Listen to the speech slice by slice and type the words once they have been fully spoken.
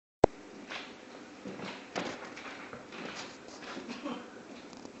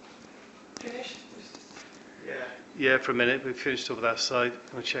Yeah, for a minute. We've finished over that side.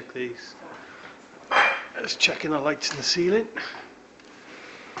 I'm going to check these. Just checking the lights in the ceiling.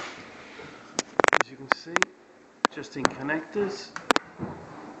 As you can see, just in connectors.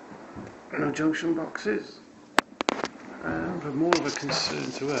 No junction boxes. But more of a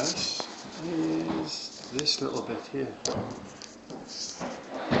concern to us is this little bit here.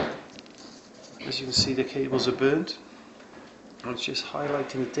 As you can see, the cables are burnt. And it's just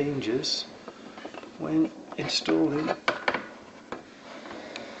highlighting the dangers when installing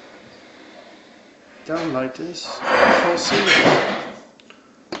downlighters for ceiling.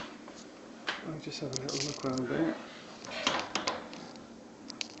 I'll just have a little look around there.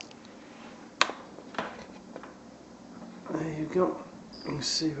 There you go. You can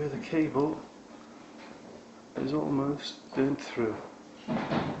see where the cable is almost burnt through.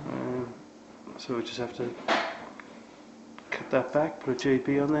 So we just have to cut that back, put a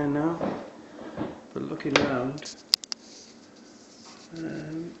JB on there now. But looking around,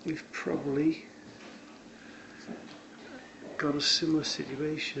 we've probably got a similar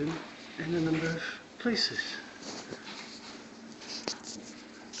situation in a number of places.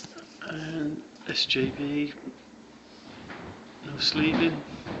 And SJB, no sleeving,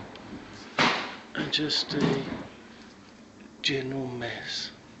 and just a general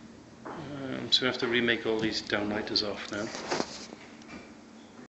mess. So we have to remake all these downlighters off now.